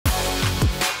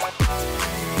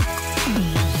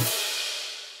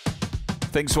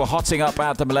Things were hotting up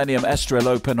at the Millennium Estoril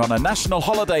Open on a national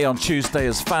holiday on Tuesday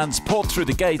as fans poured through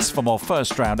the gates for more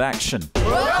first-round action.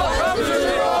 Welcome to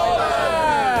the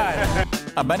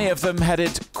Open! And many of them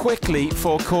headed quickly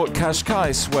for Court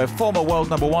Cascais, where former world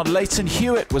number one Lleyton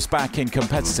Hewitt was back in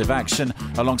competitive action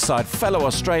alongside fellow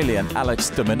Australian Alex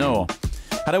de Minaur.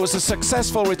 And it was a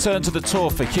successful return to the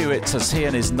tour for Hewitt as he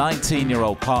and his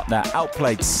 19-year-old partner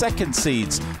outplayed second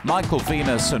seeds Michael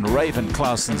Venus and Raven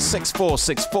Klaasen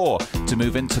 6-4, 6-4 to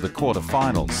move into the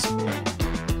quarter-finals.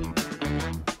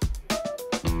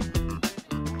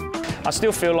 I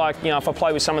still feel like, if I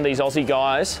play with some of these Aussie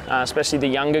guys, especially the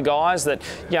younger guys, that,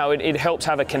 it helps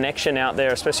have a connection out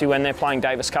there, especially when they're playing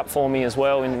Davis Cup for me as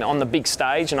well on the big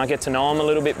stage, and I get to know them a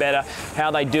little bit better, how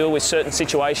they deal with certain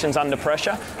situations under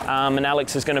pressure. And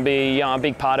Alex is going to be a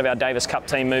big part of our Davis Cup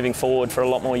team moving forward for a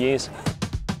lot more years.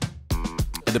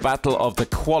 In the battle of the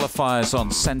qualifiers on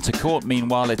centre court,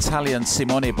 meanwhile, Italian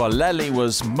Simone Bolelli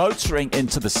was motoring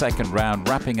into the second round,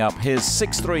 wrapping up his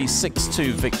 6-3,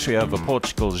 6-2 victory over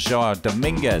Portugal's Joao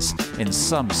Domingues in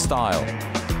some style.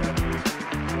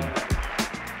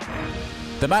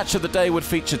 The match of the day would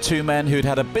feature two men who'd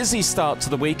had a busy start to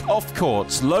the week off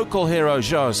courts. Local hero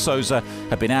Joao Sousa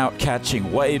had been out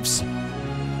catching waves,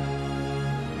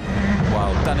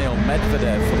 while Daniel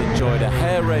Medvedev had enjoyed a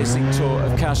hair-raising tour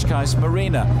of Cascais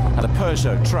Marina at a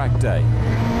Peugeot track day.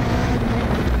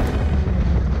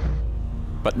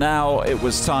 But now it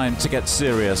was time to get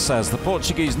serious as the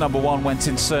Portuguese number one went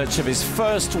in search of his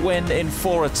first win in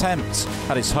 4 attempts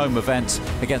at his home event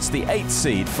against the 8th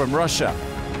seed from Russia.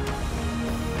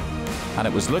 And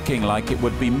it was looking like it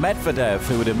would be Medvedev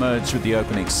who would emerge with the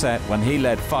opening set when he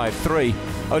led 5-3,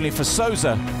 only for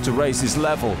Sousa to raise his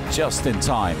level just in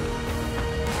time.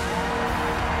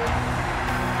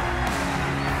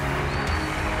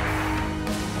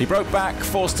 He broke back,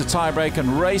 forced a tiebreak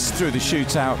and raced through the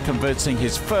shootout, converting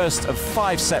his first of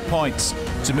 5 set points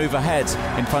to move ahead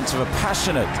in front of a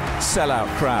passionate, sellout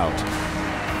crowd.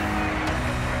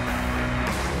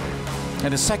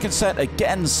 In the second set,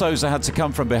 again Sousa had to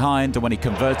come from behind, and when he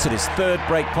converted his third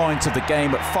break point of the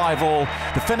game at 5-all,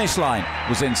 the finish line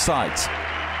was in sight.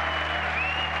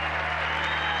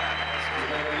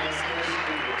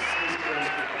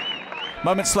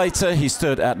 Moments later, he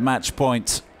stood at match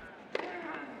point.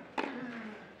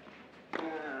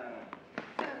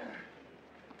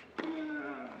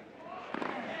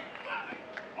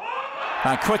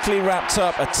 And quickly wrapped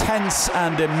up a tense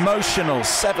and emotional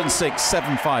 7-6,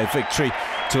 7-5 victory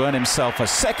to earn himself a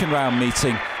second-round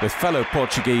meeting with fellow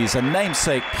Portuguese and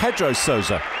namesake Pedro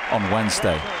Sousa on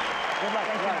Wednesday.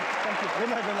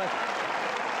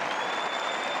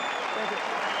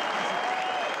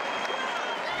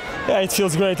 Yeah, it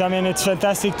feels great. I mean, it's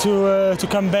fantastic to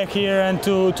come back here and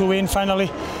to win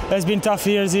finally. It's been tough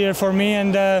years here for me,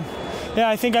 and yeah,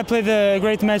 I think I played a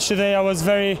great match today. I was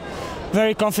very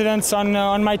confident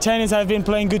on my tennis. I've been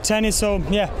playing good tennis, so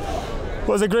yeah, it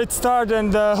was a great start,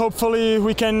 and hopefully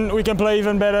we can play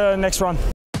even better next round.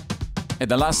 In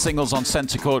the last singles on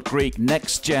centre court, Greek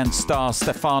next-gen star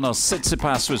Stefanos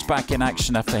Tsitsipas was back in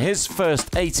action after his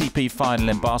first ATP final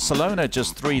in Barcelona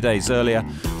just 3 days earlier,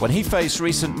 when he faced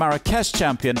recent Marrakesh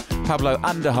champion Pablo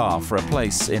Andujar for a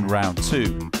place in round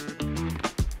 2.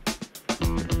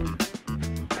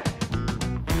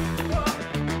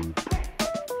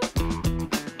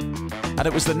 And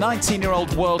it was the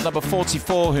 19-year-old world number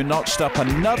 44 who notched up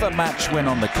another match win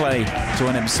on the clay to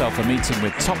earn himself a meeting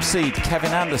with top seed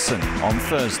Kevin Anderson on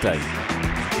Thursday.